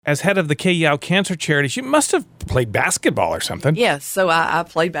As head of the KYAO Cancer Charities, you must have played basketball or something. Yes, so I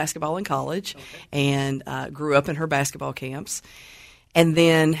played basketball in college and grew up in her basketball camps, and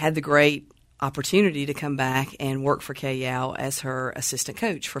then had the great opportunity to come back and work for KYAO as her assistant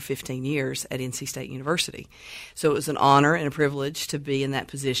coach for 15 years at NC State University. So it was an honor and a privilege to be in that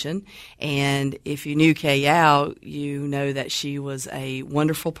position. And if you knew KYAO, you know that she was a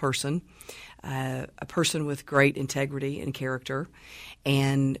wonderful person, a person with great integrity and character.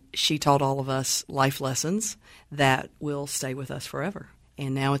 And she taught all of us life lessons that will stay with us forever.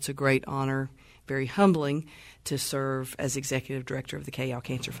 And now it's a great honor, very humbling, to serve as executive director of the KYAO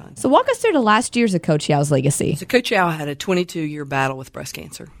Cancer Fund. So walk us through the last years of Coach Yao's legacy. So Coach Yao had a 22-year battle with breast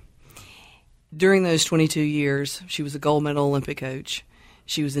cancer. During those 22 years, she was a gold medal Olympic coach.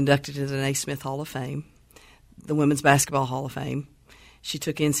 She was inducted into the Naismith Hall of Fame, the Women's Basketball Hall of Fame. She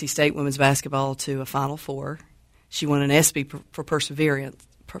took NC State women's basketball to a Final Four. She won an ESPY for perseverance,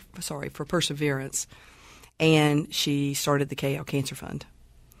 and she started the KYAO Cancer Fund.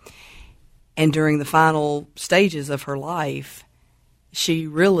 And during the final stages of her life, she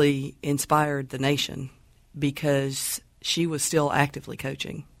really inspired the nation because she was still actively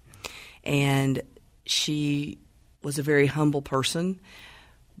coaching. And she was a very humble person,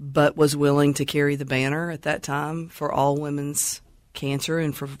 but was willing to carry the banner at that time for all women's cancer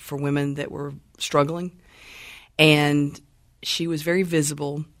and for women that were struggling. And she was very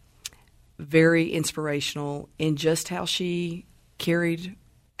visible, very inspirational in just how she carried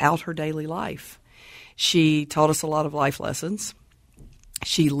out her daily life. She taught us a lot of life lessons.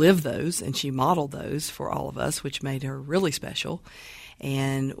 She lived those and she modeled those for all of us, which made her really special.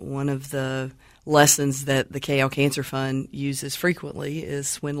 And one of the lessons that the KYAO Cancer Fund uses frequently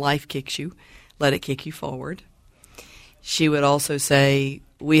is when life kicks you, let it kick you forward. She would also say,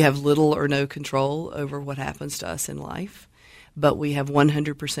 we have little or no control over what happens to us in life, but we have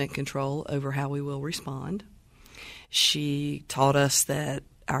 100% control over how we will respond. She taught us that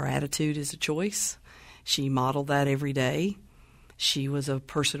our attitude is a choice. She modeled that every day. She was a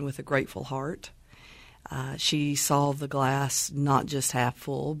person with a grateful heart. She saw the glass not just half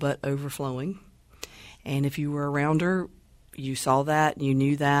full, but overflowing. And if you were around her, you saw that, you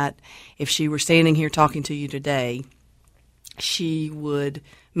knew that. If she were standing here talking to you today, she would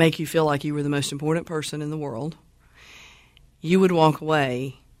make you feel like you were the most important person in the world. You would walk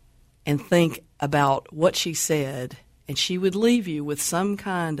away and think about what she said, and she would leave you with some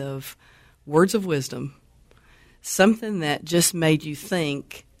kind of words of wisdom, something that just made you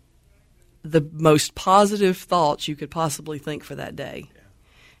think the most positive thoughts you could possibly think for that day. Yeah.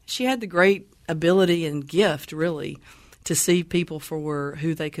 She had the great ability and gift, really, to see people for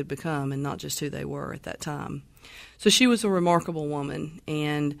who they could become and not just who they were at that time. So she was a remarkable woman,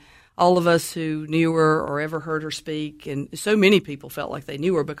 and all of us who knew her or ever heard her speak, and so many people felt like they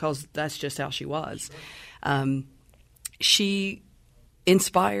knew her because that's just how she was. She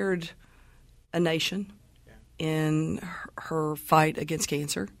inspired a nation in her fight against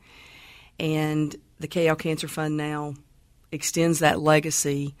cancer, and the KYAO Cancer Fund now extends that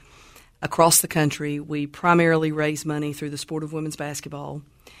legacy across the country. We primarily raise money through the sport of women's basketball.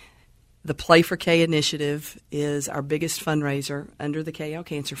 The Play for K initiative is our biggest fundraiser under the KYAO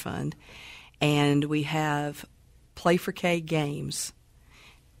Cancer Fund, and we have Play for K games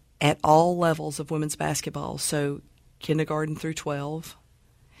at all levels of women's basketball, so kindergarten through 12,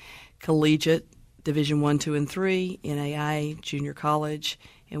 collegiate, Division 1, 2, and 3, NAIA, junior college,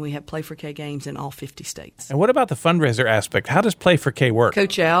 and we have Play for K games in all 50 states. And what about the fundraiser aspect? How does Play for K work?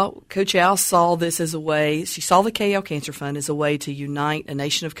 Coach Yao saw this as a way, she saw the KYAO Cancer Fund as a way to unite a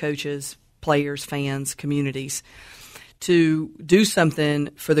nation of coaches, players, fans, communities, to do something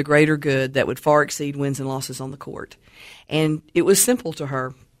for the greater good that would far exceed wins and losses on the court. And it was simple to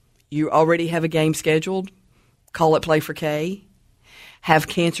her. You already have a game scheduled, call it Play for K. Have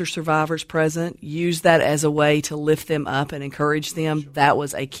cancer survivors present, use that as a way to lift them up and encourage them. Sure. That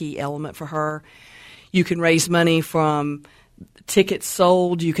was a key element for her. You can raise money from tickets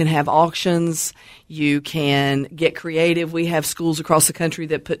sold. You can have auctions. You can get creative. We have schools across the country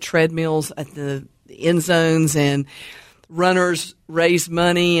that put treadmills at the end zones, and runners raise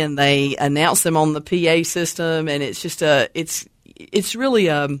money and they announce them on the PA system. And it's just it's really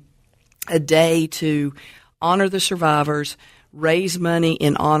a day to honor the survivors, raise money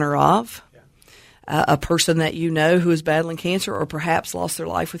in honor of a person that you know who is battling cancer or perhaps lost their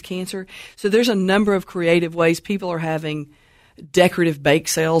life with cancer. So there's a number of creative ways. People are having decorative bake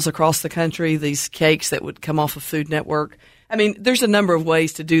sales across the country, these cakes that would come off of Food Network. I mean, there's a number of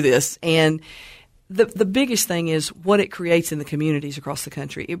ways to do this. And the biggest thing is what it creates in the communities across the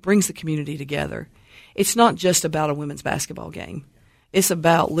country. It brings the community together. It's not just about a women's basketball game. It's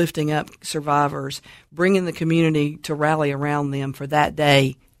about lifting up survivors, bringing the community to rally around them for that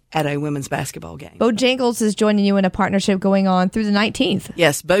day at a women's basketball game. Bojangles is joining you in a partnership going on through the 19th.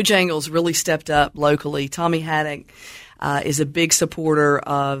 Yes, Bojangles really stepped up locally. Tommy Haddock is a big supporter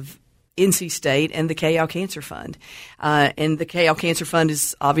of NC State and the KL Cancer Fund. And the KL Cancer Fund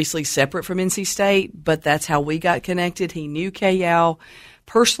is obviously separate from NC State, but that's how we got connected. He knew KL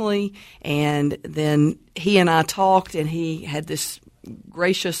personally, and then he and I talked, and he had this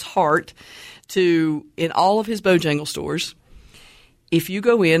gracious heart to, in all of his Bojangles stores, if you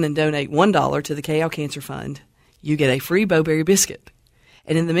go in and donate $1 to the KL Cancer Fund, you get a free Bowberry biscuit.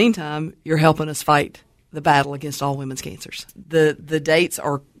 And in the meantime, you're helping us fight the battle against all women's cancers. The dates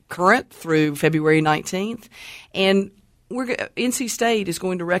are current through February 19th, and NC State is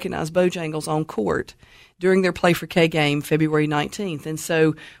going to recognize Bojangles on court during their Play for K game February 19th. And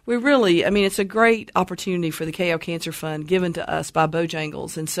so it's a great opportunity for the KL Cancer Fund given to us by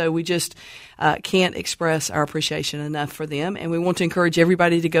Bojangles. And so we just can't express our appreciation enough for them. And we want to encourage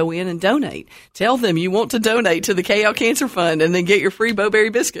everybody to go in and donate. Tell them you want to donate to the KL Cancer Fund and then get your free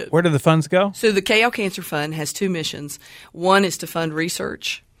Bowberry biscuit. Where do the funds go? So the KL Cancer Fund has two missions. One is to fund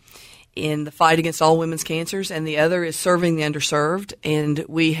research in the fight against all women's cancers, and the other is serving the underserved. And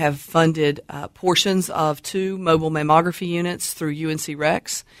we have funded portions of 2 mobile mammography units through UNC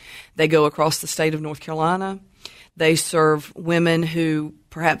Rex. They go across the state of North Carolina. They serve women who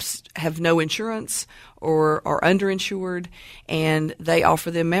perhaps have no insurance or are underinsured, and they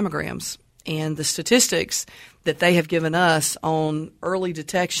offer them mammograms. And the statistics that they have given us on early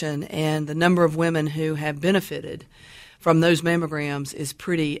detection and the number of women who have benefited from those mammograms is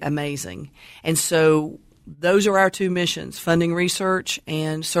pretty amazing. And so those are our 2 missions, funding research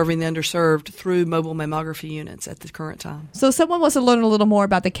and serving the underserved through mobile mammography units at the current time. So if someone wants to learn a little more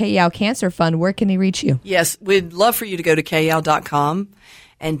about the KL Cancer Fund, where can he reach you? Yes, we'd love for you to go to KL.com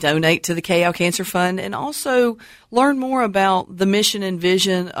and donate to the KL Cancer Fund, and also learn more about the mission and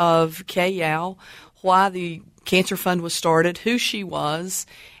vision of KL, why the Cancer Fund was started, who she was,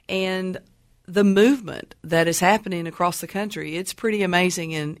 and the movement that is happening across the country. It's pretty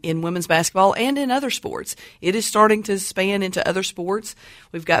amazing in women's basketball and in other sports. It is starting to span into other sports.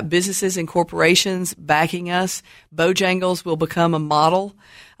 We've got businesses and corporations backing us. Bojangles will become a model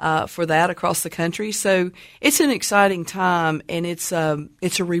for that across the country. So it's an exciting time, and it's a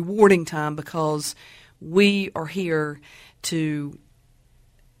rewarding time because we are here to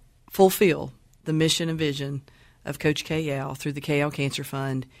fulfill the mission and vision of Coach KL through the KL Cancer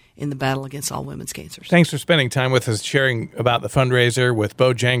Fund in the battle against all women's cancers. Thanks for spending time with us, sharing about the fundraiser with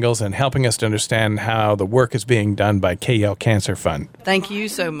Bojangles and helping us to understand how the work is being done by KL Cancer Fund. Thank you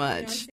so much.